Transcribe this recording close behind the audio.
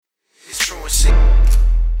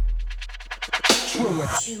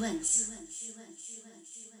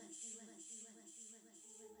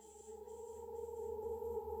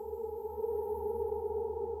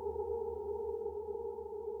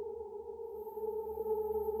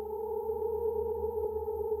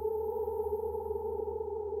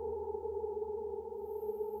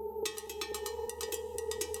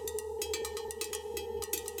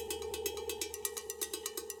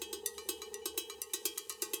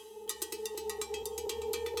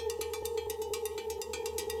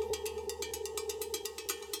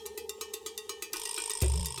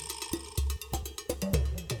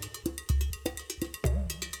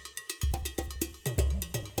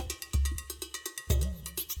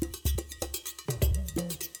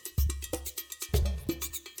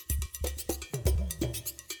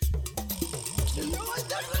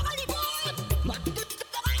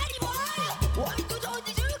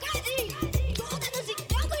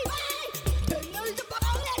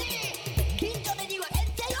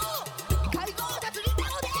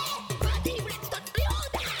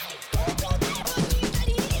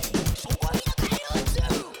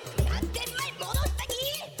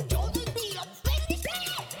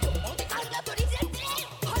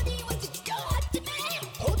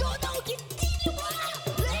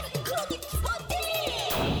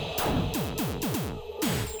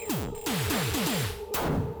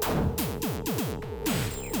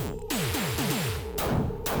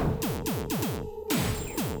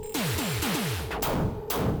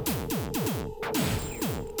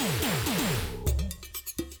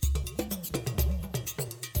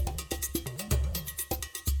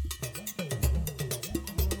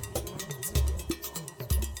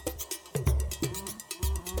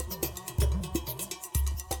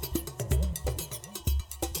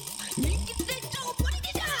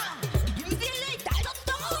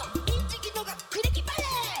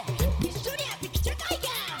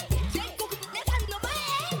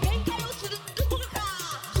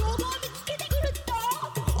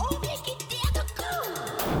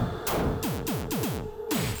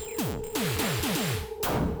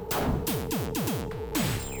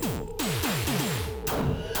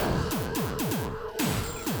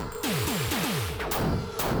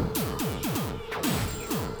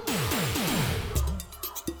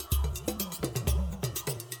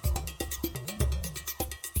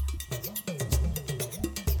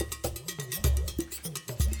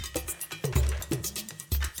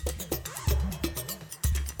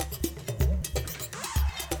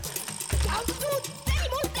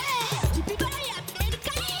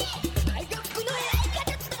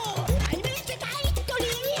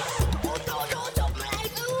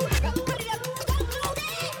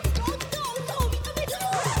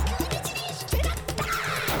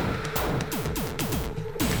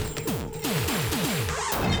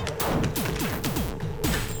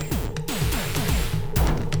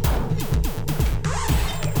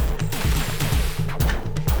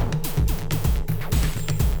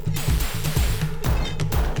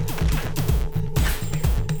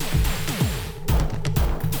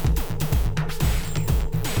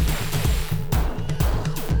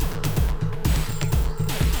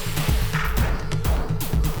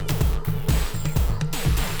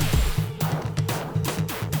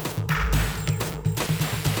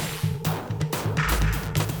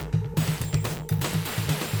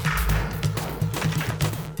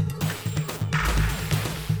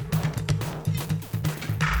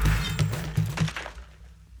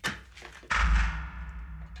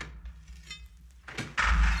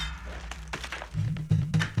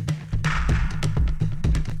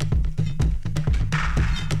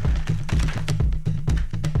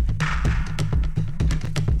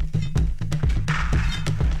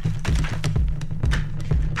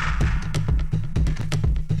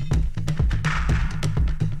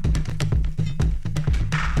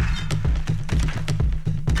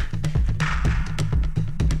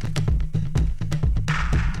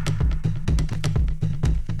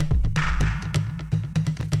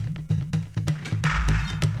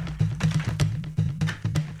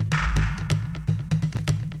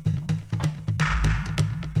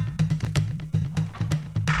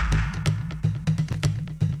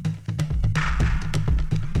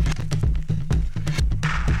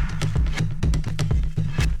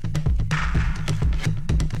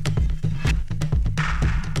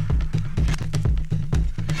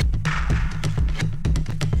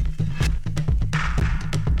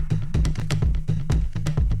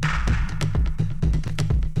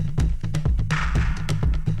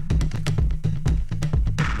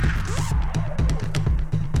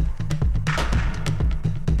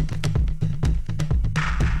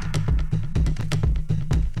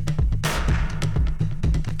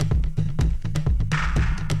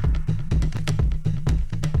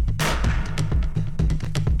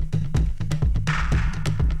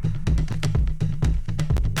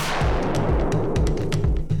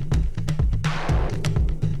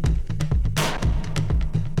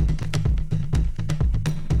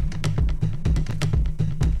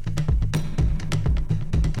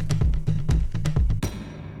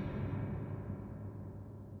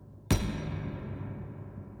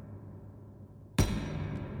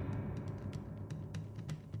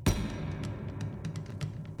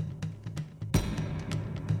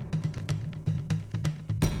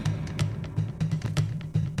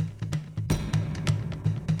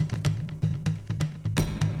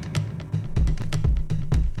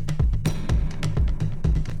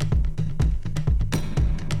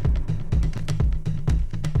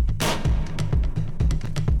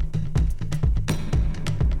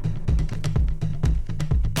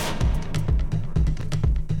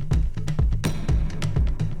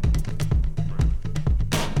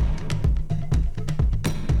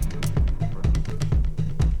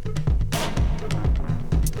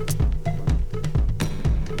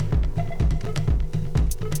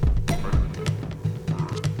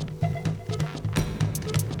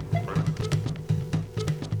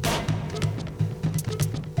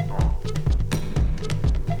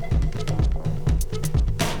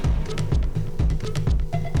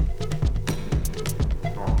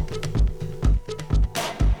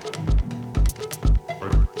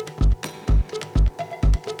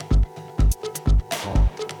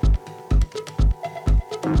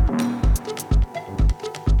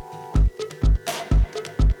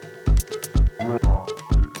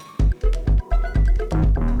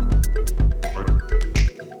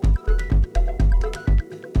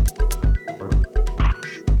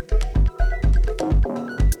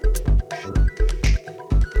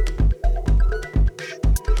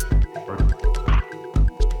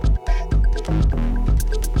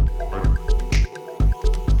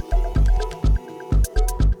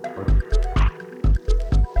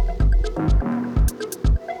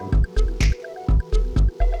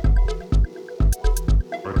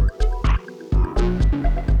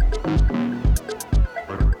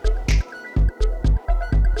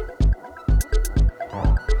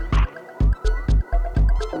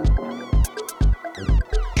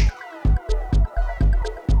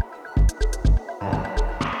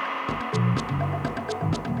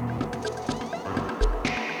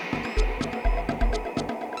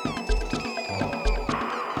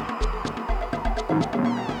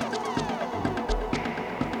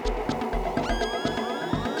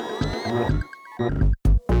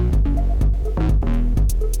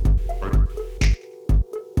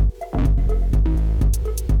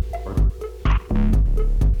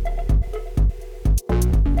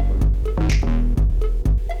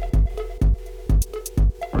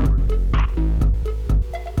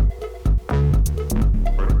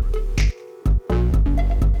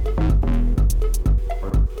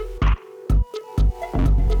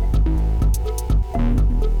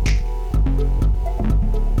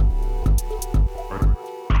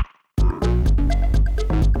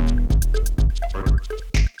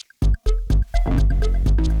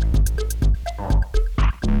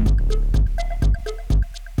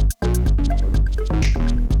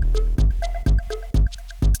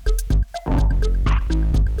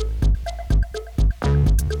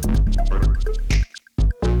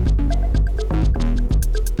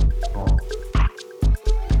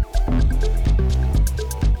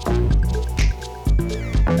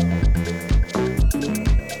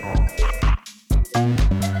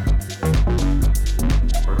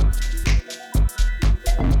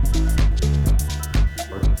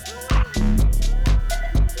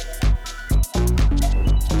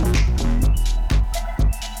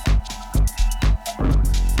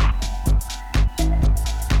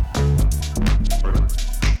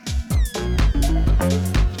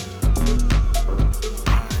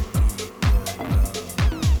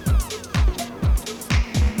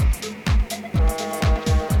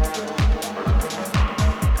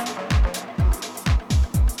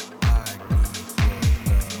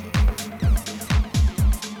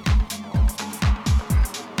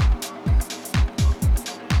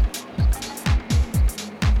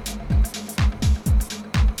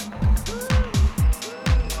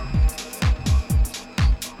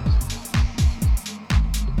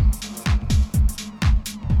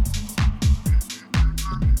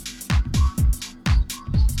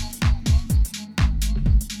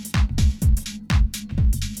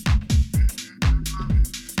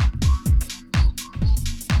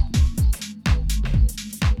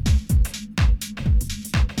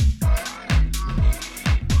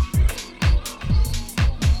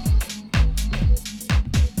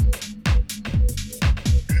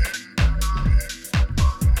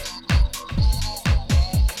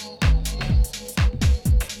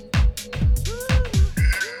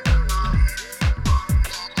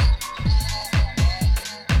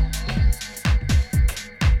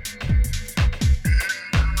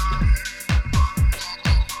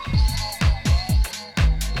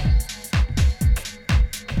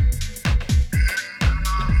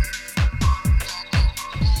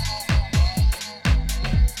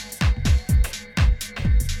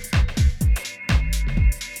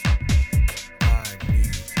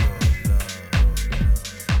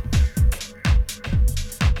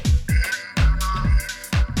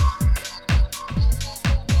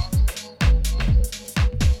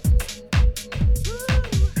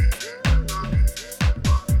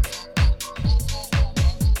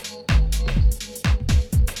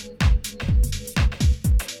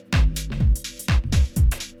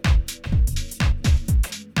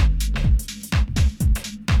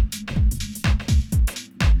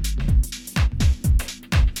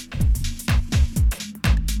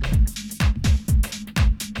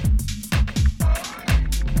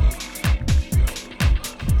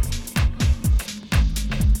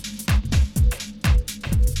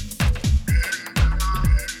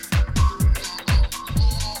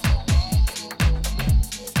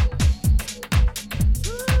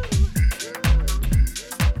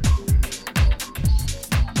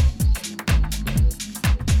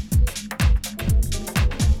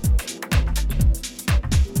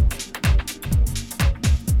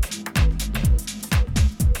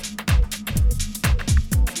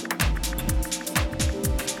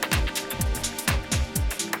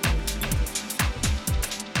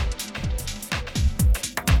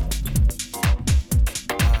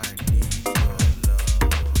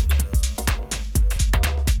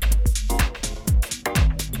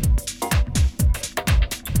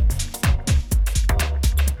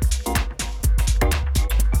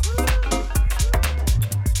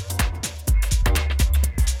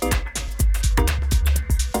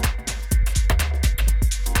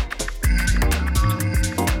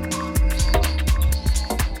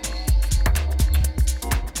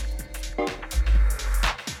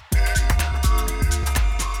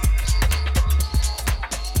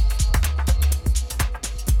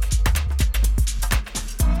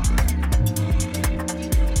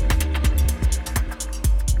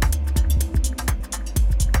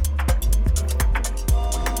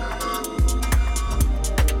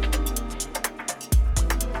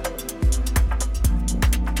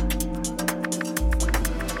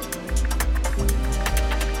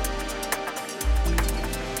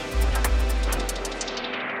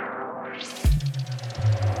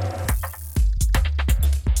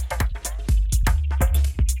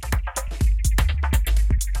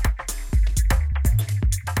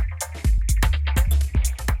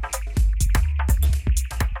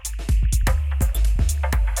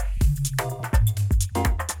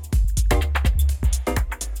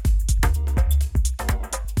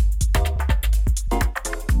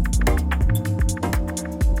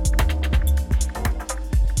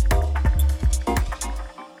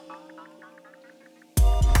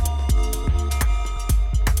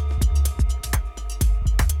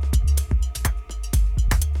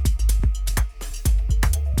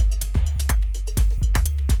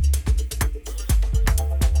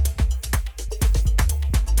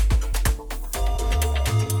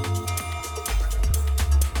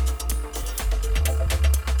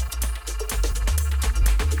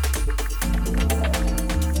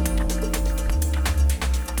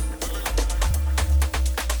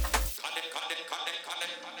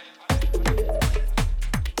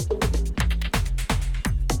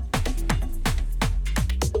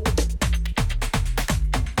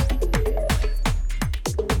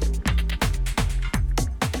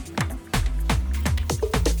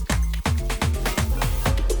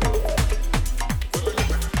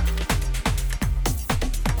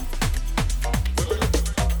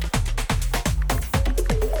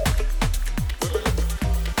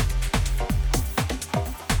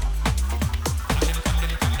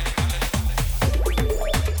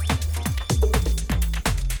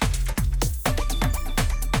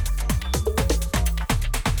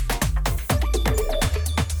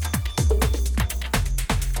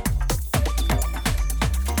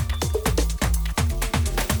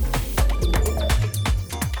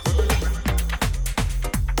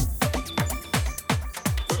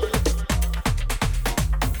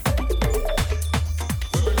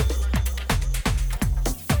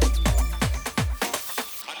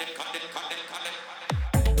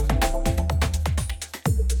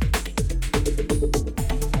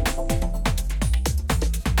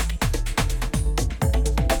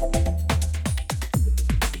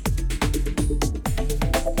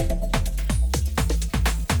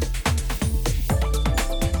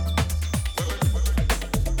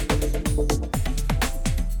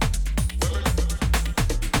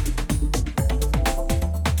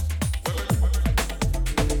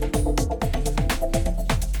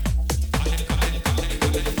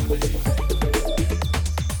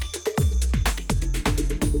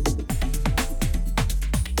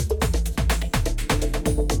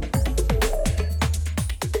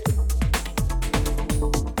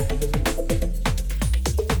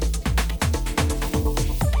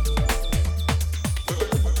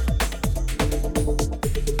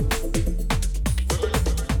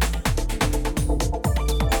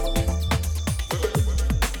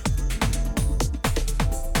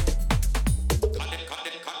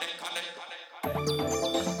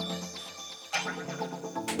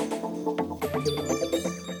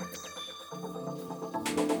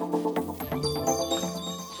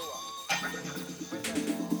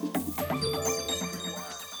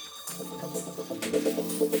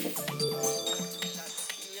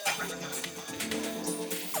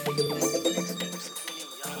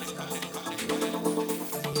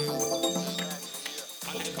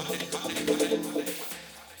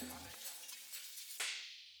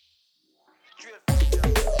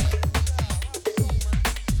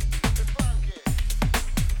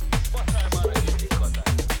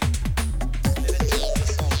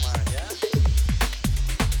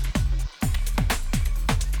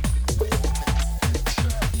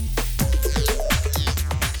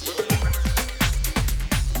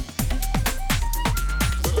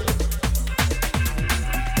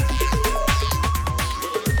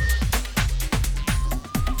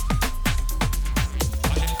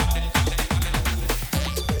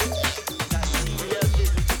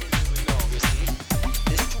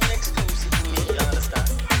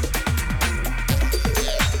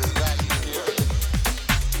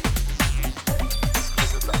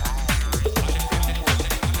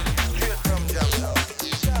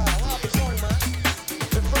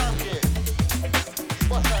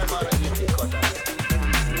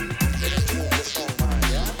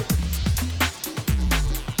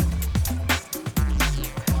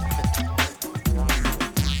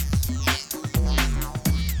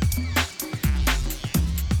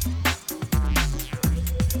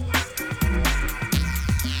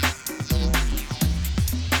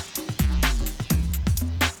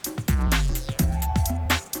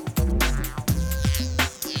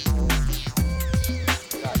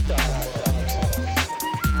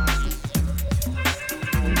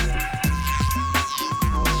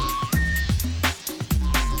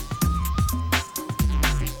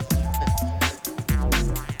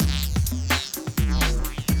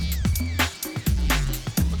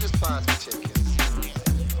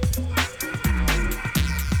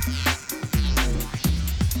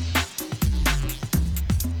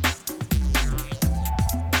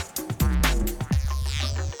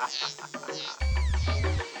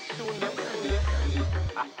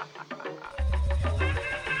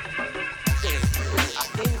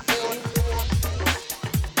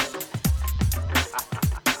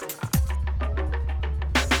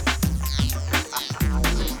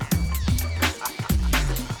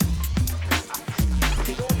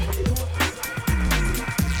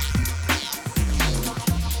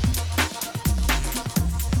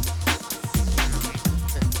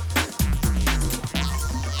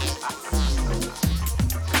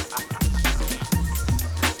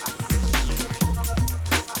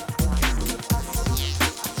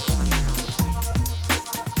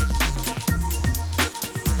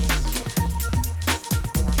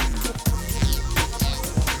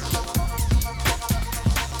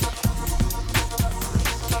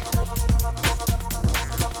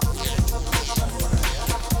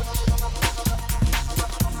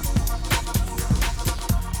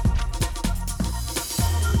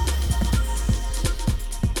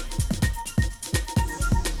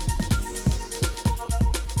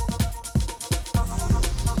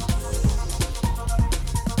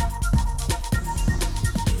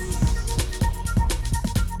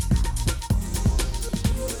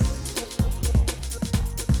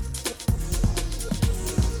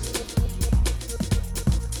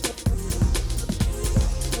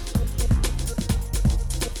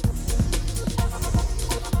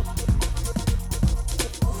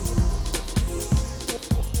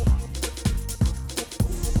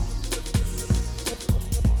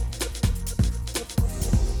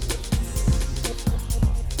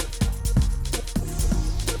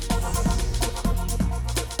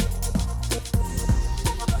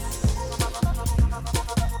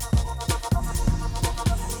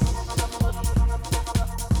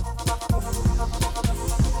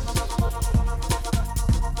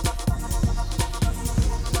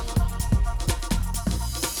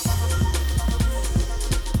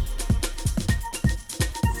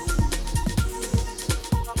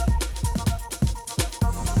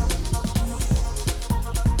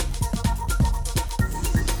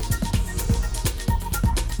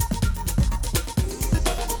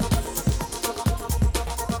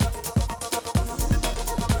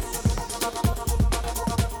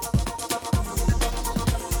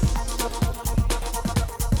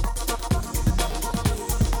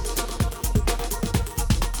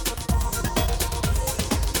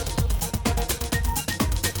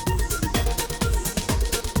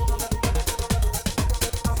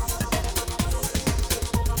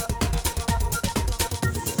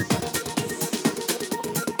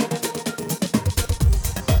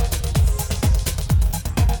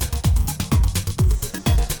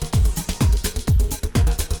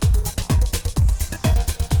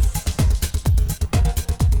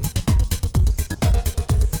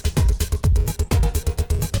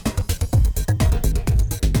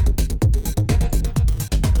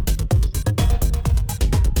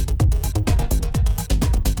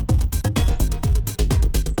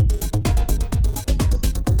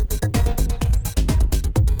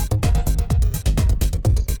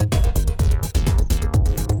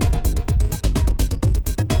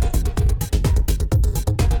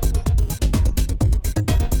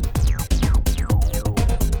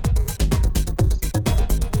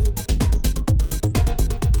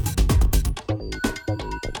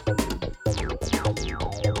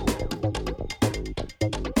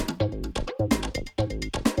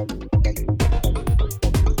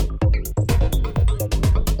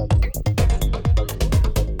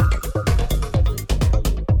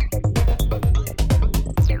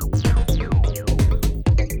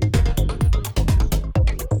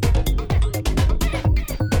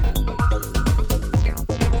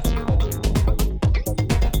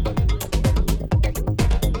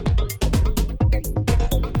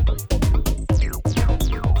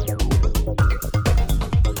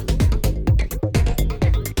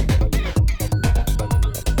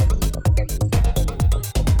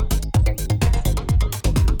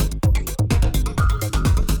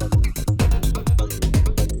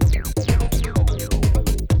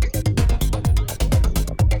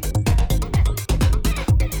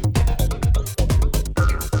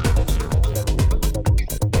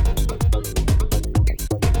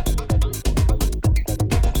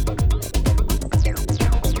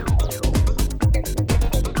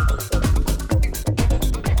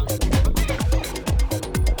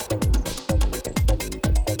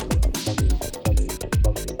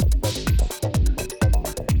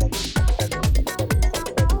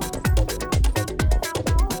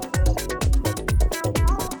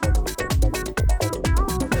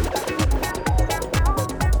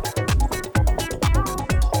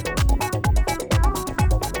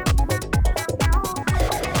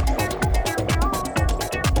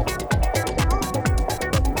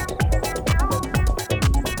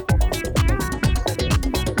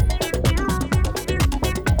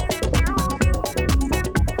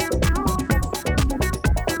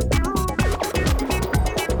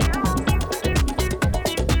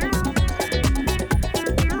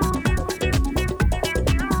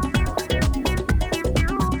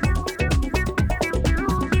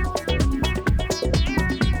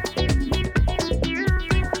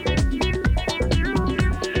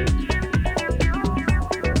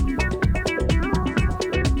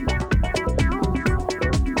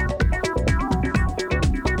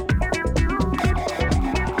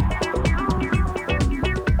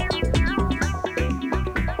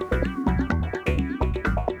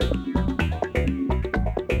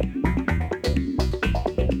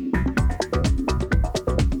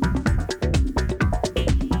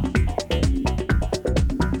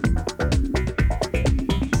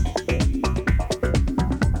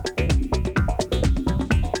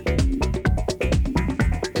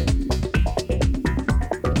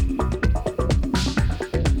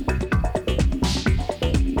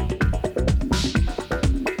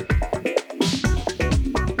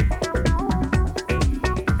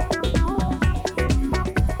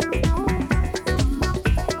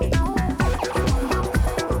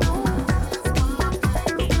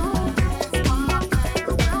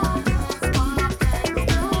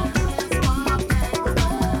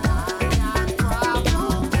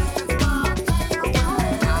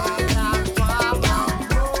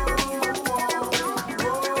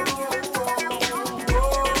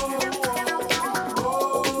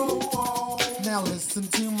Listen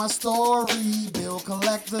to my story, bill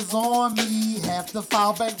collectors on me, have to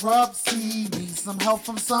file bankruptcy, need some help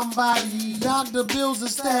from somebody. Doctor bills are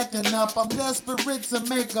stacking up, I'm desperate to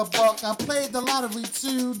make a buck. I played the lottery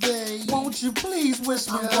today, won't you please wish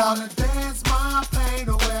me luck? I'm gonna dance my pain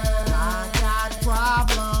away, I got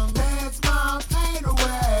problems. Dance my pain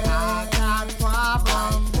away, I got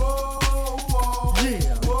problems. Yeah.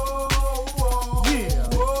 Yeah.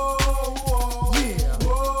 Yeah.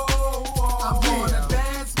 I'm gonna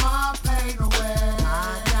dance my pain away,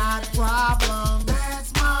 I got problems.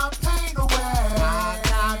 Dance my pain away, I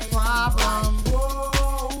got problems.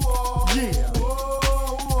 Yeah.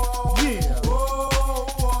 Yeah.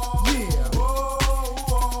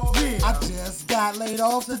 I just got laid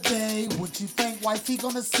off today. What you think wifey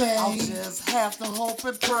gonna say? I'll just have to hope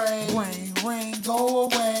and pray. Rain, go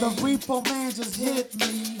away. The repo man just hit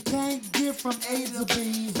me. Can't get from A to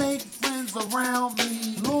B. Fake friends around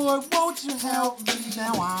me. Lord, won't you help me?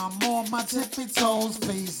 Now I'm on my tippy toes,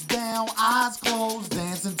 face down, eyes closed,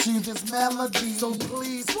 dancing to this melody. So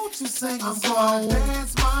please, won't you sing a song? I'm gonna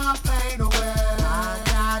dance my pain away, I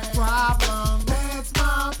got problems. Dance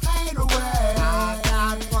my pain away, I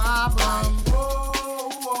got problems.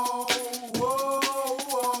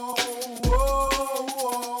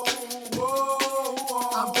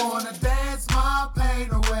 I'm gonna dance my pain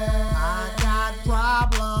away, I got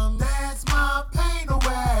problems. Dance my pain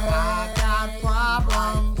away, I got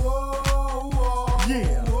problems.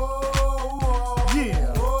 Yeah.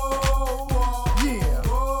 Yeah. Yeah.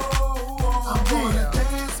 I'm gonna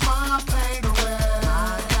dance my pain away,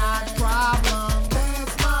 I got problems.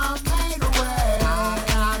 Dance my pain away, I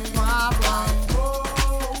got problems.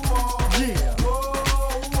 Yeah.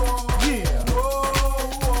 Yeah.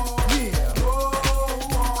 Yeah.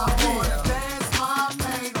 I'm gonna dance my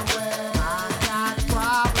pain away.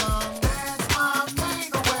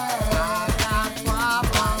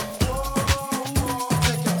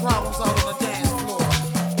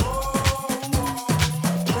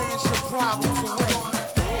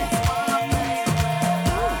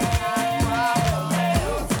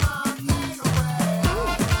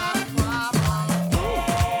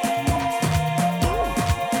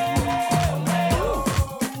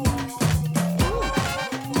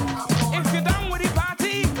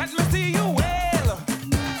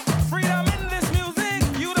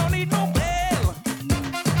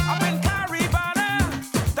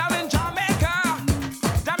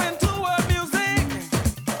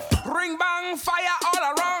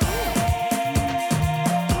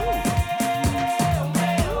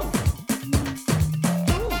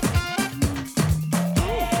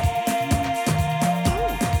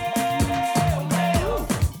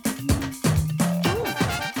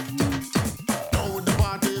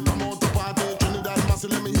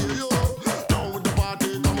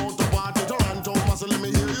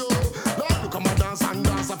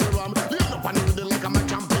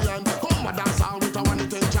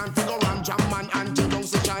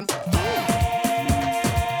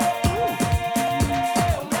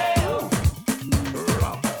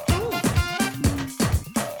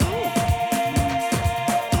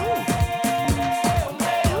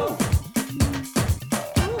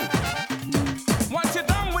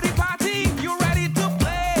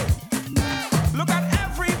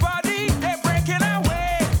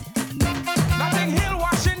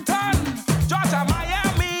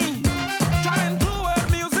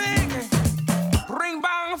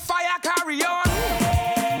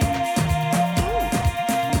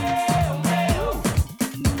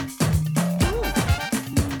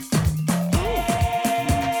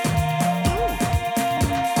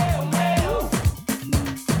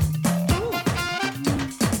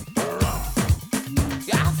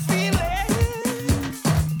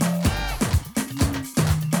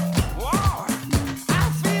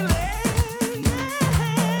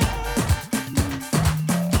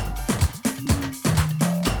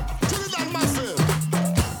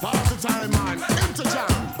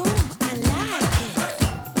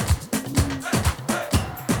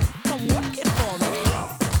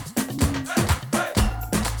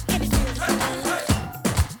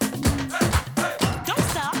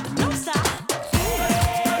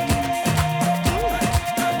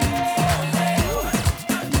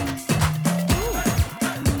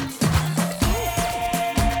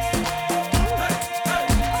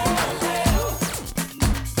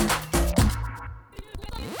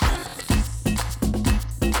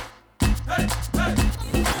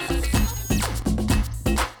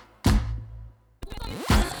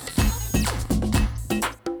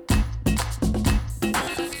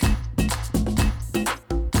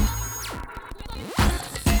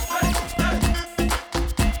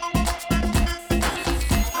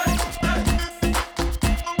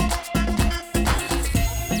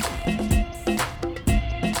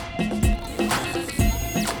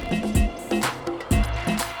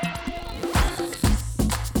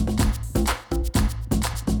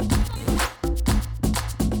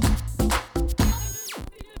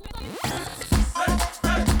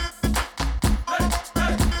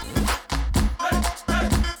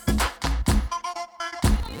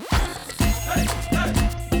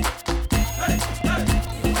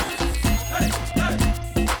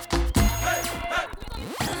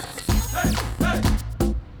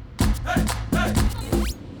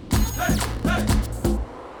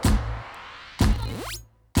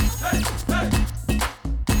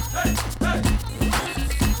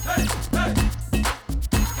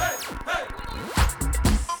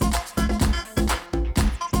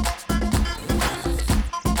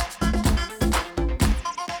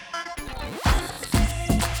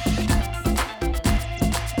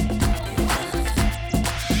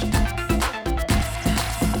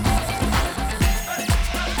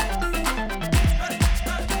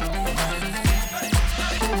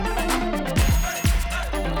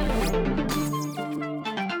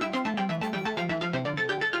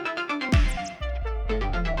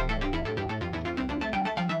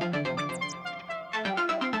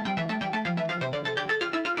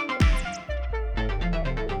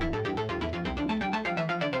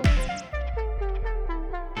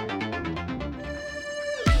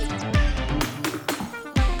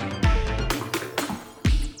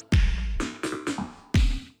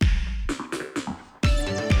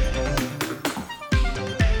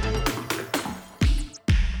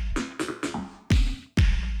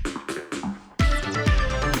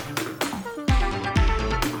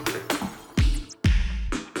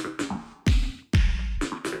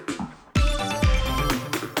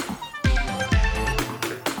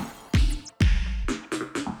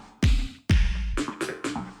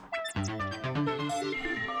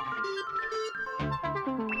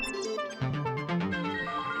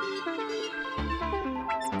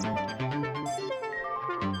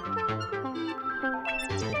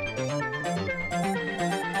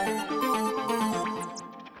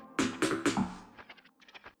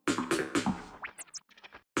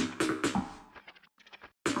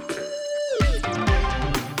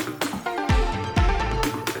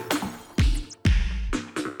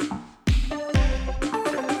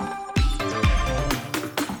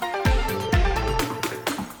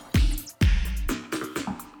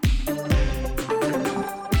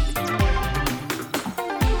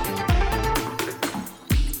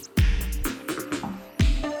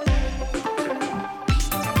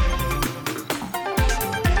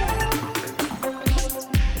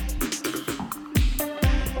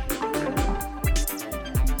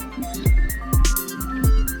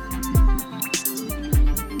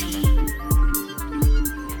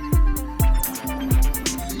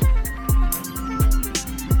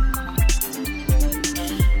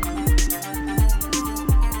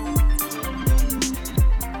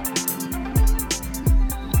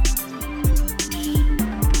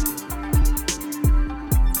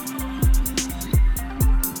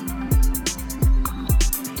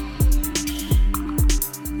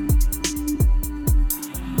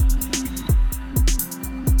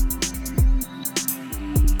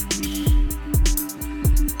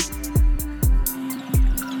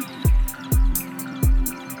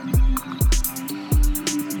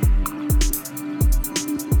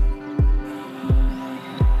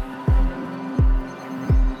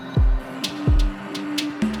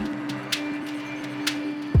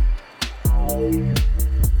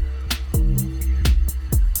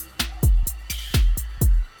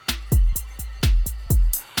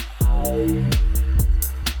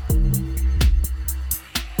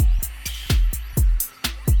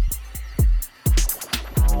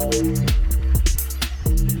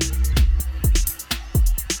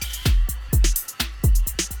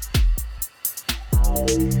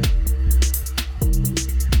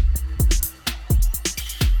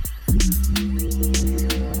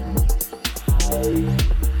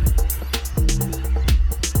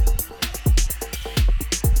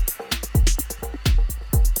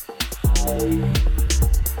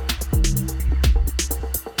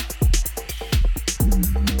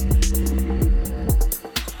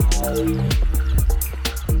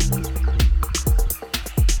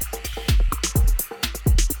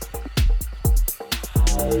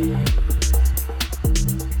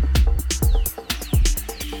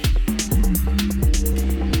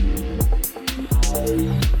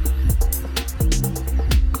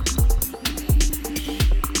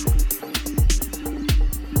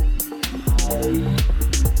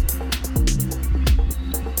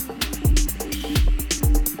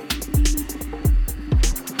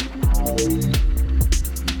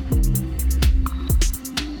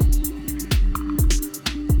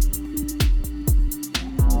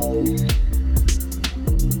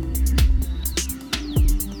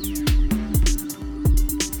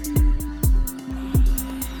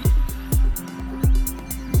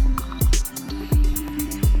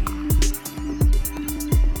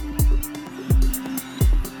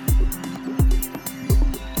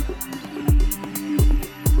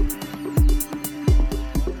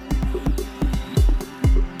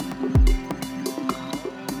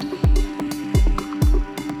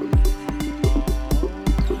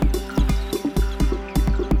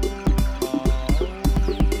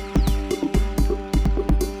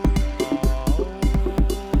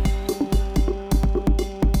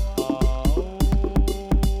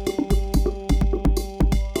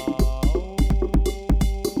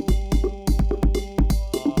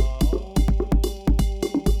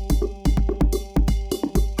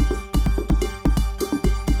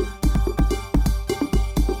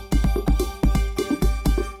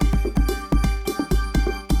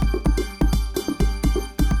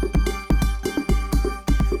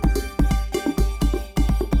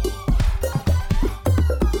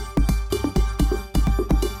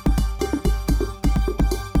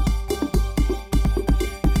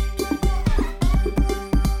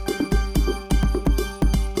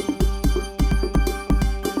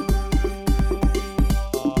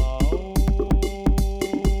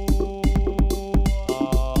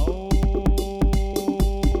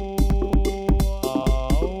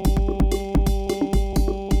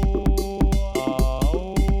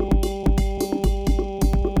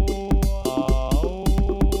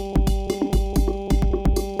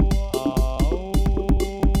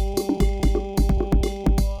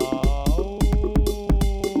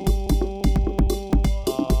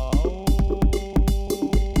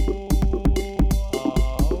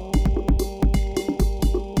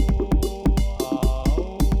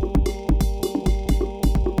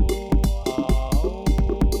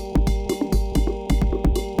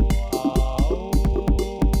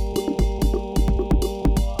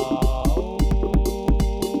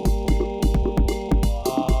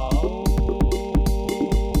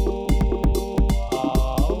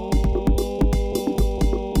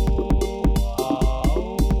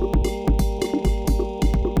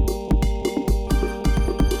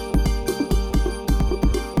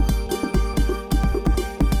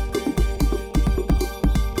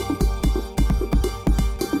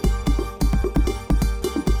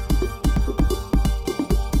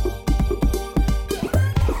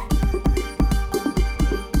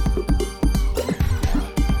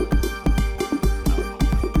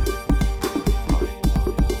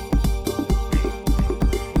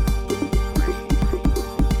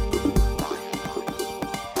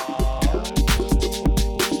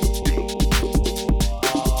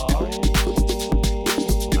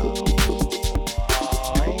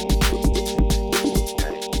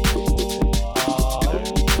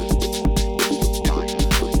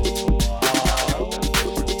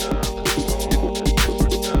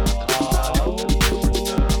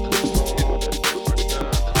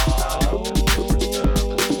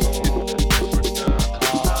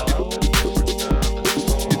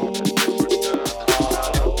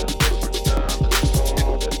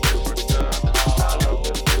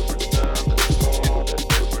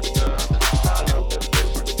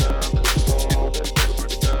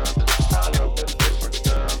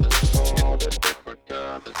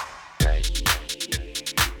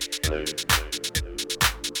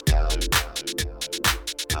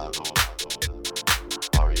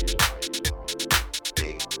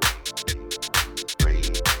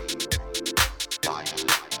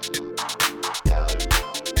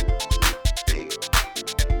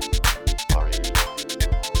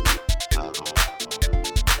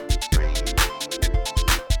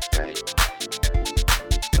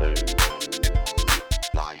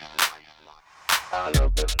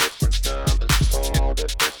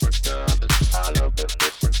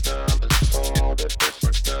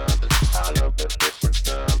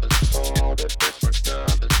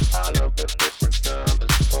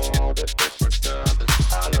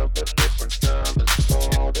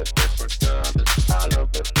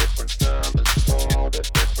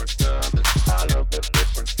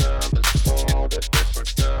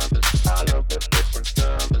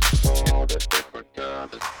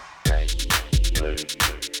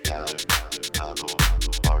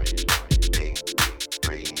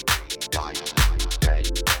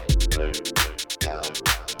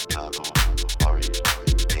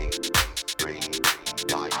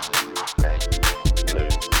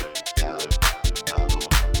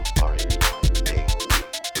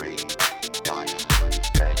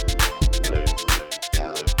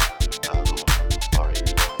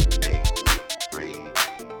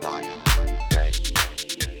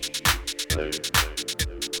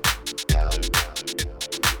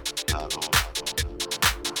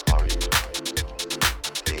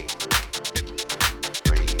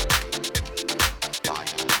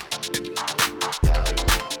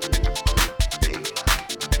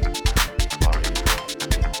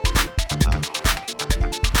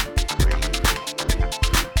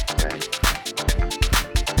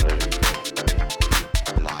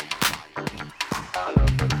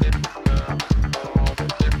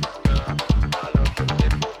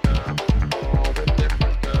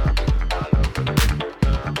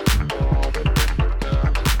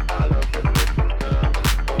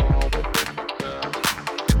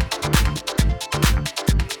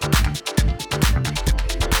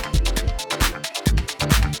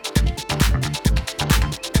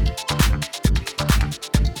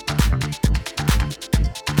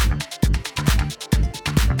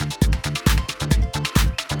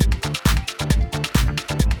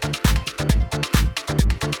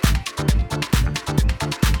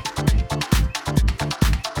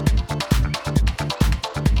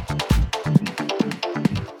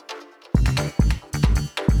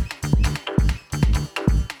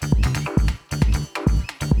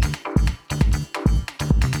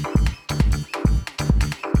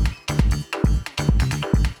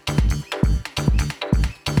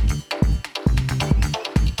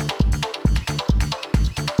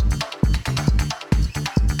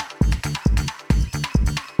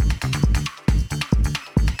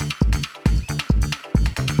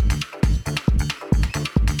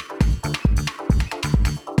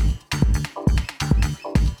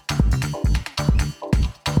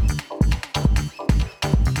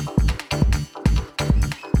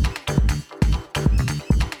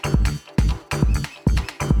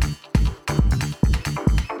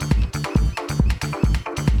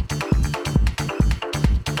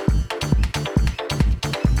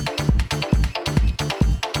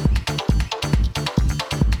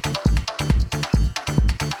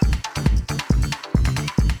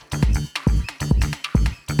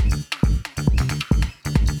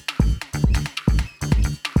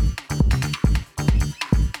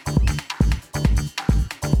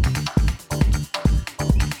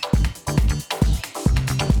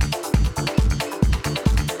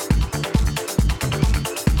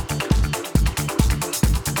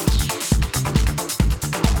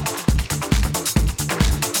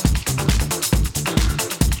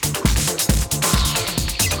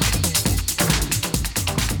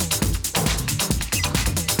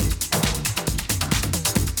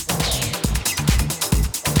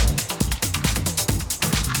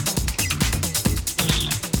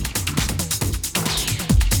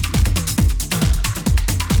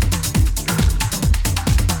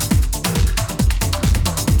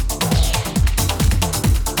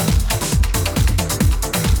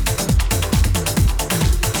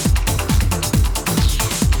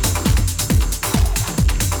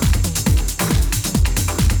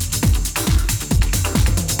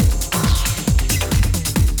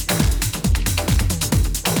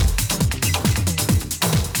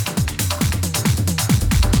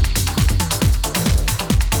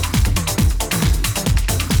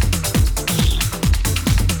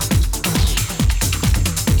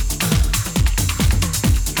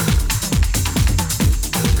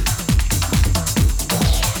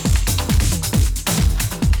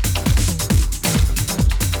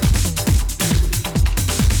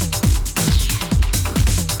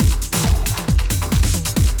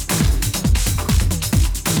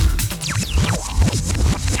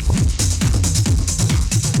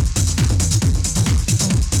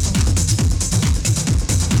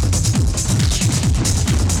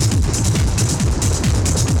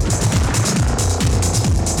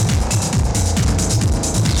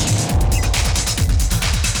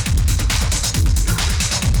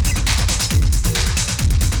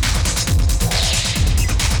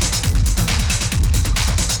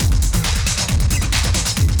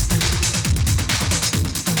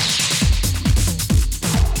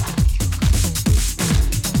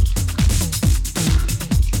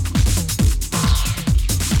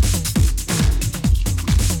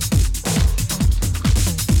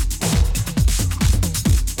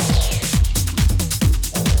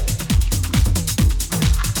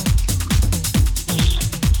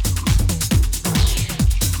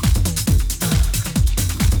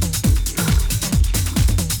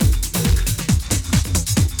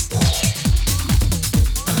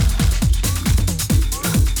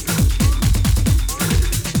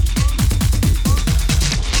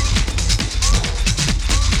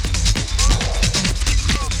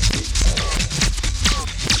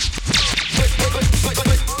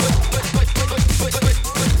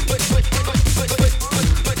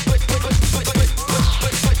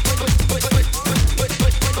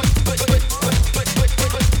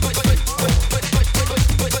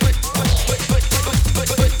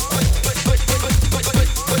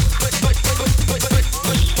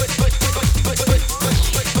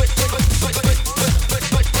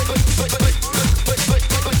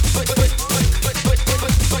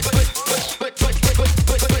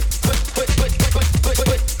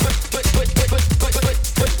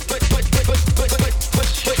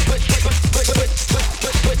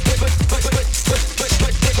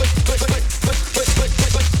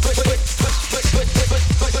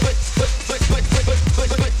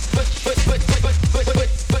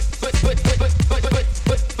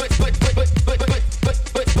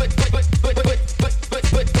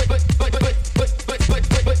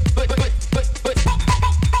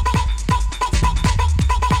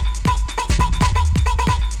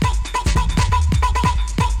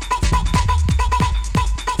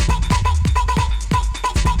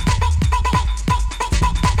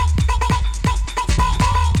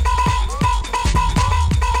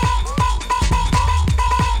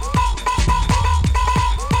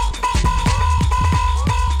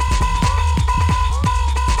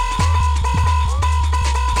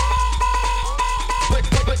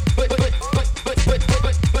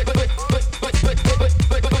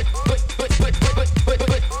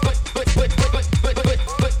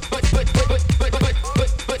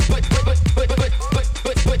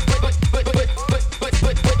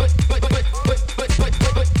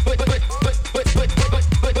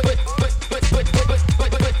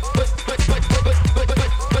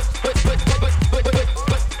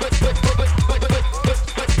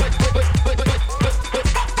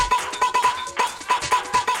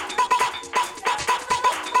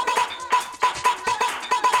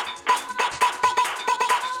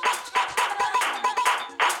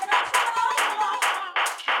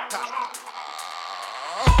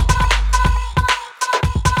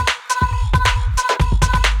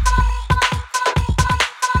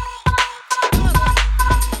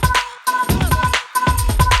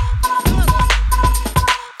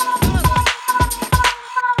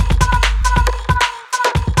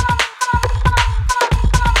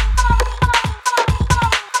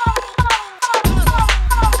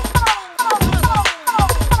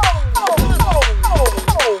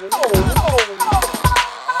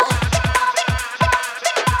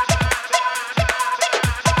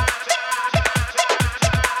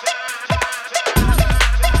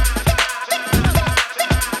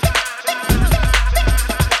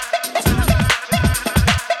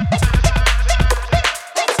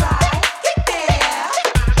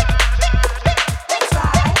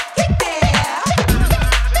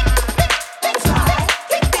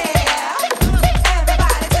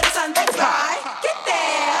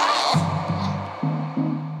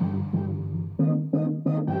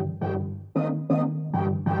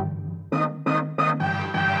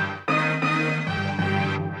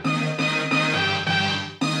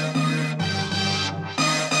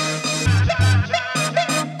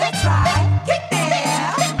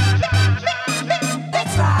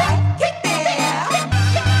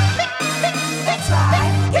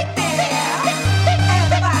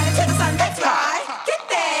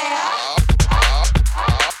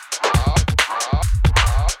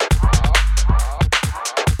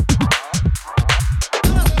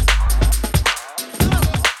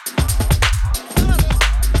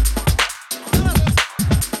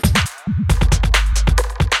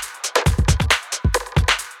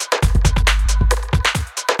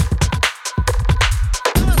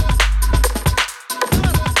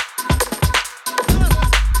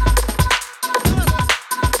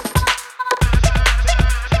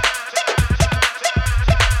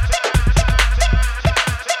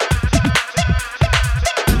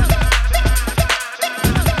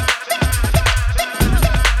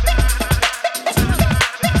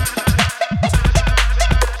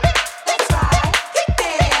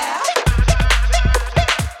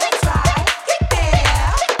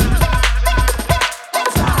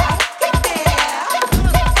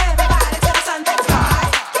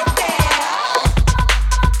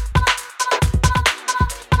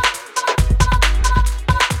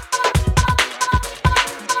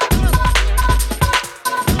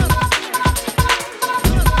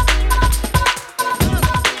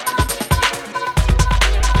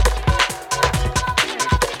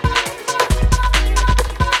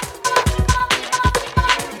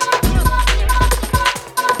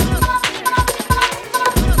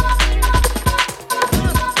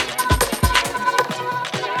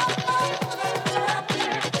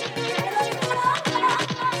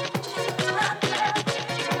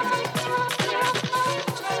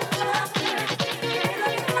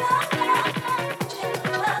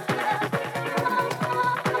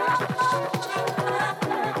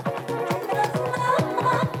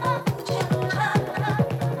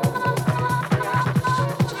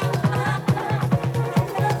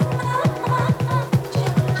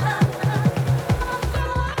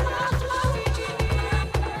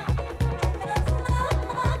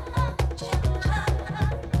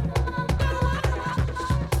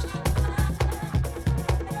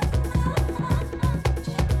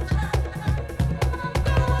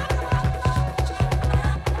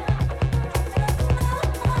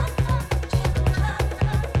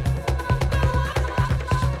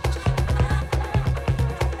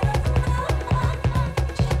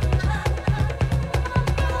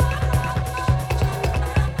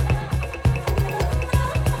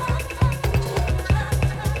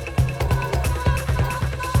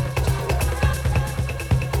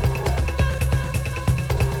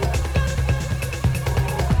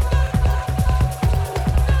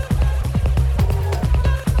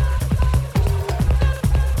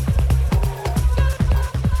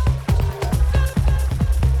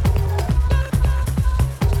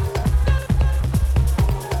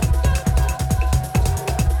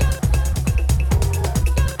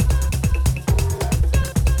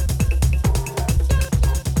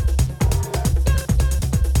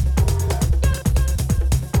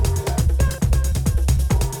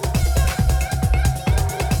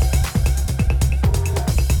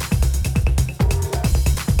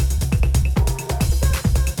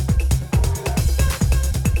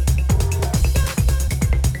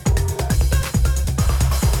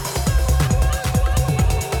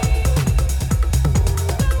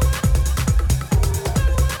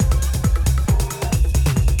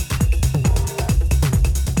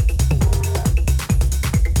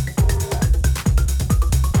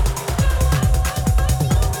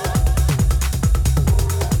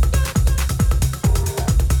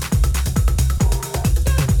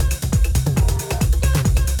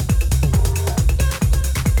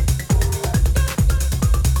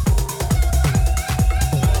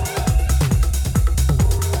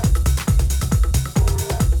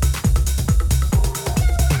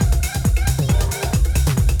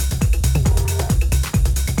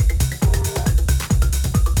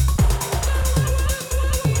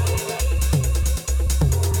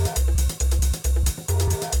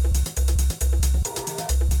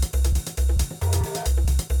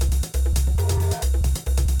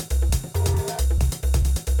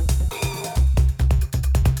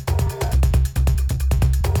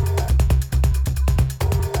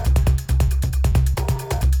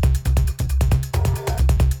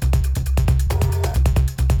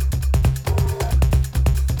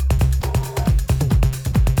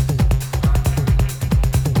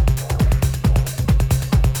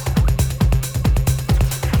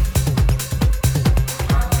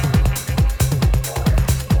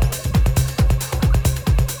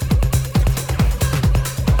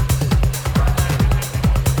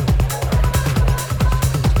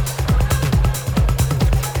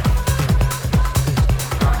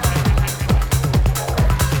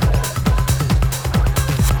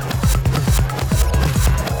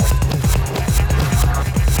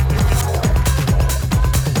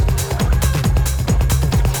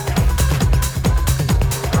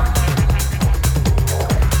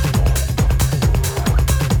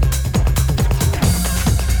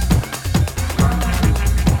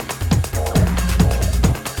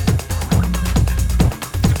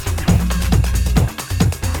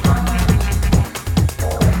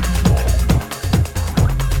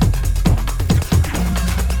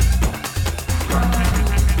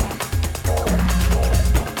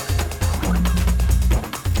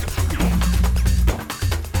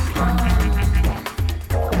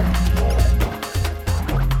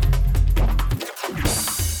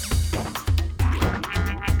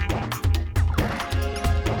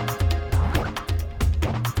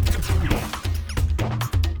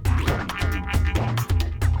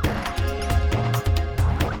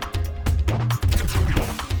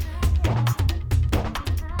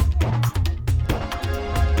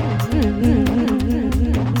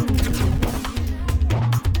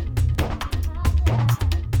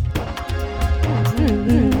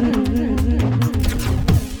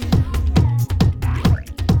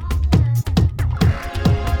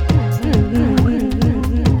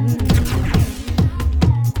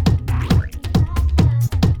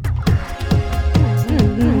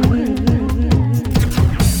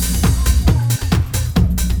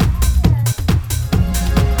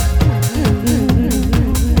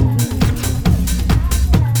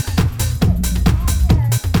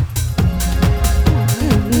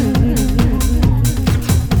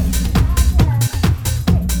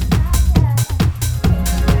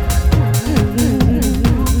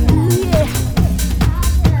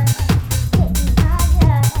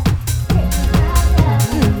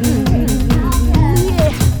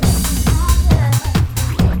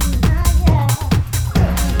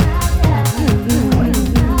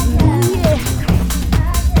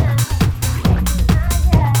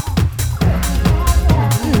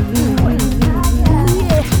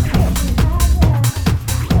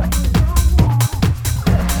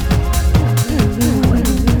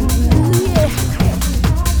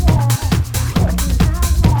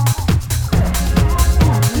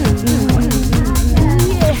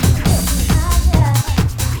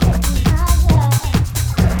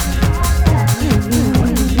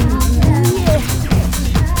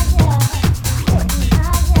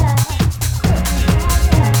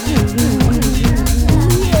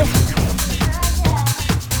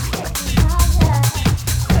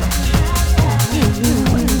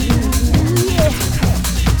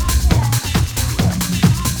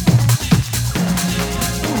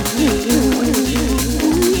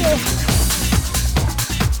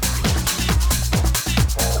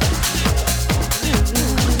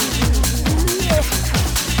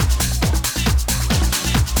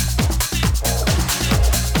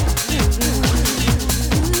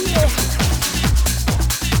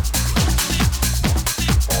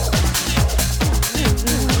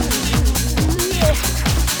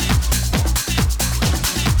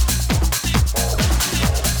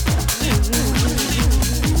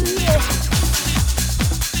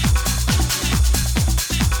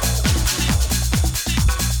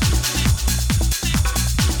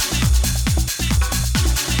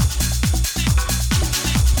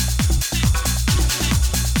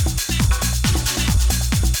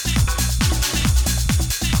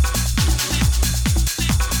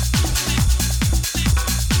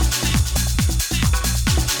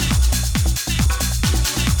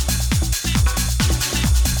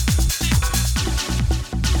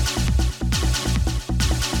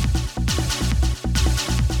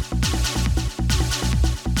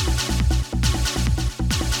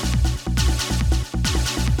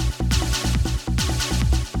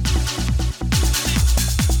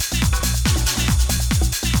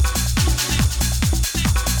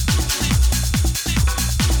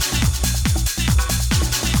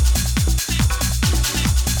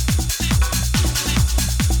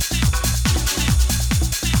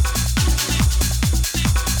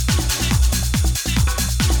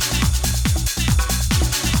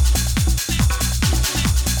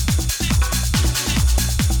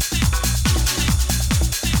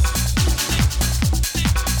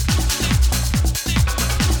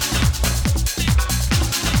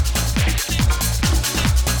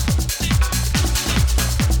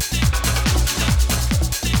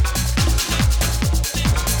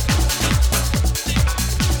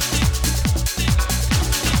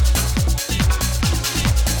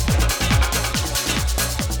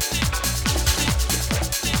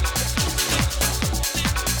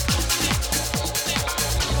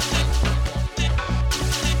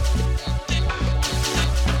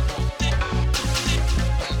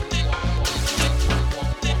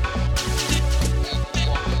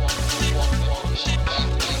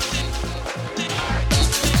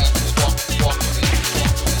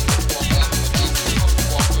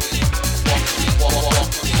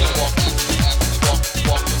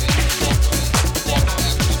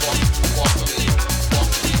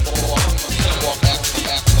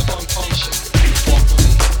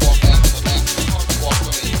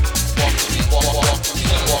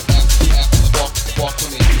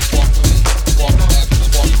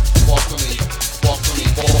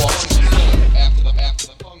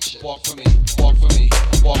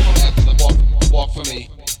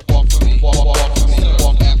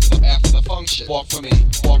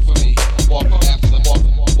 walk for me, walk after the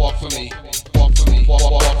walk for me, walk for me, walk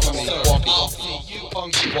for me, walk. I'll see you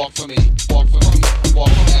function. Walk for me, walk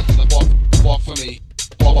after the walk for me,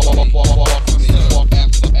 walk for me, walk for me, walk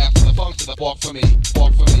after the function. Walk for me,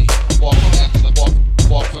 walk after the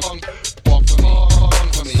walk for me, walk for me,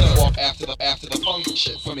 walk after the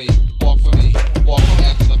function for me, walk for me, walk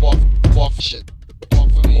after the walk for shit. Walk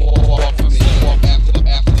for me, walk for me, walk after the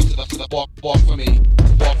walk for me,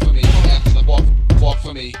 walk for me, after the walk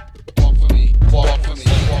for me, walk for me, walk for me,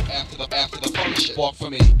 walk after the function. Walk for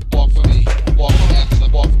me, walk walk after the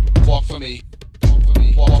walk for me, walk for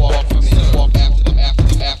me, walk for me, walk after the walk for me,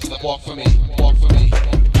 walk for me, after the walk for me, walk for me,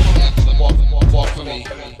 walk for me, walk for me,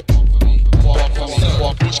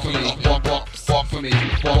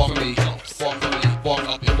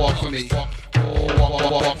 walk for me, walk for me,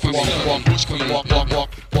 walk for me, walk for me, walk push for me, walk for me,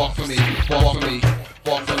 walk for me, walk for me,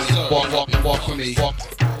 walk for me, walk for me,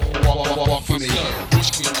 walk for me,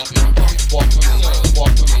 push for me, walk for me,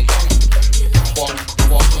 walk for me, walk for me, walk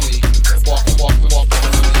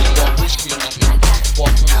push for me, walk for me,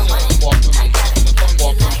 walk for me, walk for me,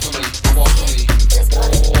 walk for me, walk for me.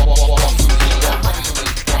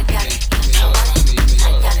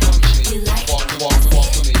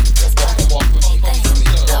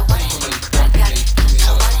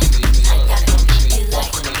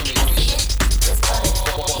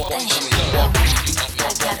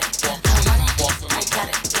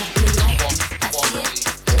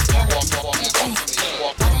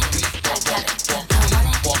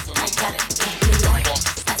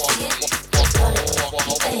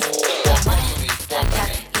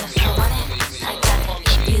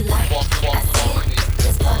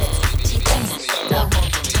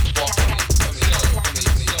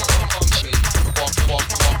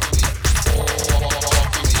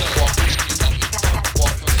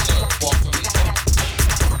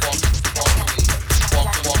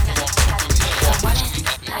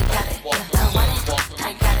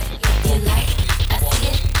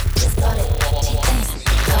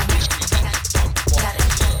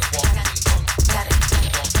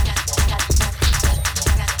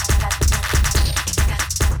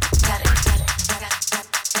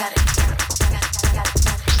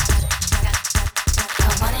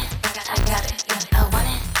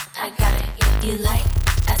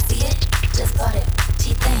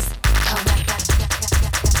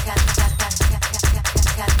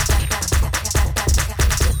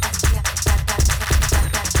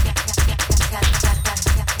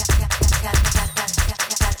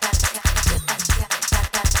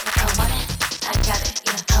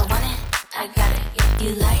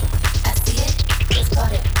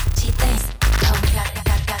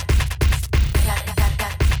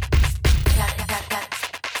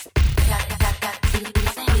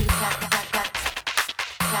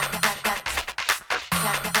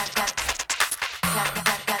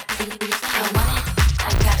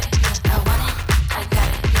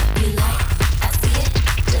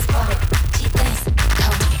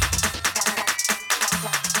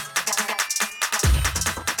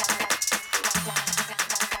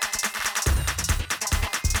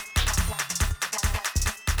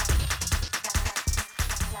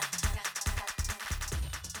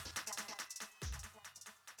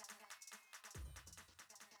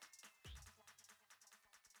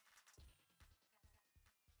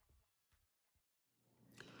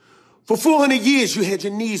 For 400 years, you had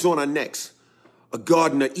your knees on our necks, a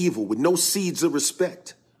garden of evil with no seeds of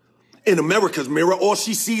respect. In America's mirror, all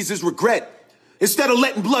she sees is regret. Instead of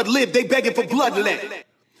letting blood live, they begging for bloodlet.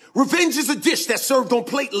 Revenge is a dish that's served on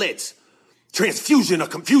platelets. Transfusion of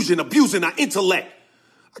confusion, abusing our intellect.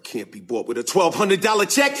 I can't be bought with a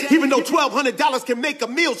 $1,200 check, even though $1,200 can make a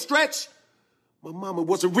meal stretch. My mama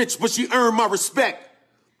wasn't rich, but she earned my respect.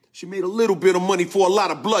 She made a little bit of money for a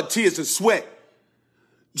lot of blood, tears, and sweat.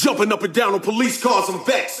 Jumping up and down on police cars, I'm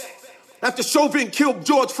vexed. After Chauvin killed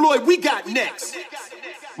George Floyd, we got next.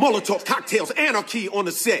 Molotov cocktails, anarchy on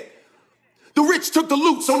the set. The rich took the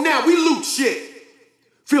loot, so now we loot shit.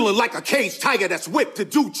 Feeling like a caged tiger that's whipped to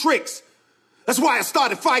do tricks. That's why I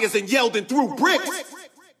started fires and yelled and threw bricks.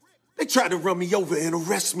 They tried to run me over and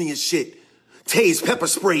arrest me and shit. Tase pepper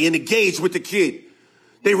spray and engage with the kid.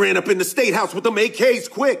 They ran up in the state house with them AKs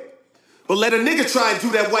quick. But let a nigga try and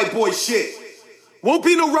do that white boy shit. Won't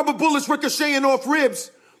be no rubber bullets ricocheting off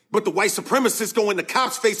ribs, but the white supremacists go in the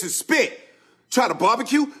cops' faces spit. Try to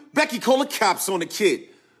barbecue, Becky call the cops on the kid.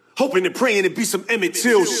 Hoping and praying it'd be some Emmett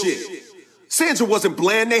Till shit. Sandra wasn't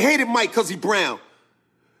bland, they hated Mike cause he brown.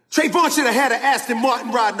 Trayvon should have had an Aston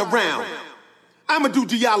Martin riding around. Amadou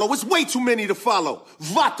Diallo, it's way too many to follow.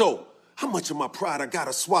 Vato, how much of my pride I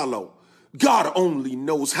gotta swallow? God only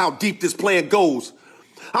knows how deep this plan goes.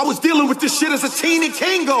 I was dealing with this shit as a teen in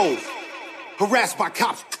Kango. Harassed by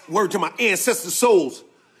cops, word to my ancestors' souls.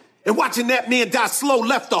 And watching that man die slow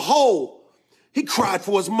left a hole. He cried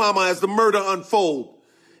for his mama as the murder unfold.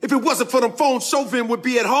 If it wasn't for them phones, Chauvin would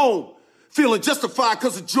be at home. Feeling justified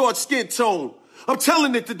because of George's skin tone. I'm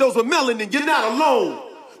telling it to those with melanin, you're not alone.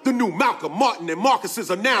 The new Malcolm, Martin, and Marcuses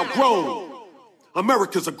are now grown.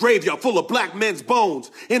 America's a graveyard full of black men's bones.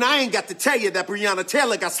 And I ain't got to tell you that Breonna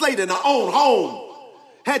Taylor got slayed in her own home.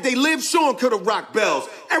 Had they lived, Sean could have rocked bells.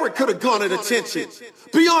 Eric could have garnered attention.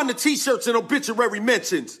 Beyond the t-shirts and obituary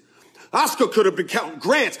mentions. Oscar could have been counting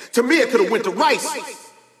grants. Tamir could have went to Rice.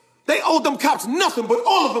 They owed them cops nothing, but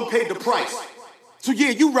all of them paid the price. So yeah,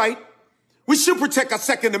 you right. We should protect our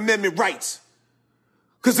Second Amendment rights.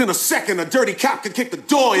 Because in a second, a dirty cop could kick the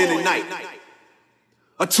door in at night.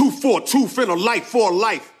 A tooth for a tooth and a life for a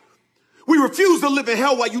life. We refuse to live in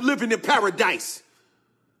hell while you living in paradise.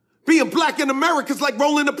 Being black in America's like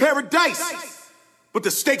rolling a pair of dice. But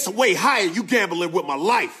the stakes are way higher, you gambling with my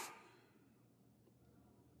life.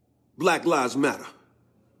 Black lives matter.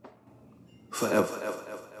 Forever.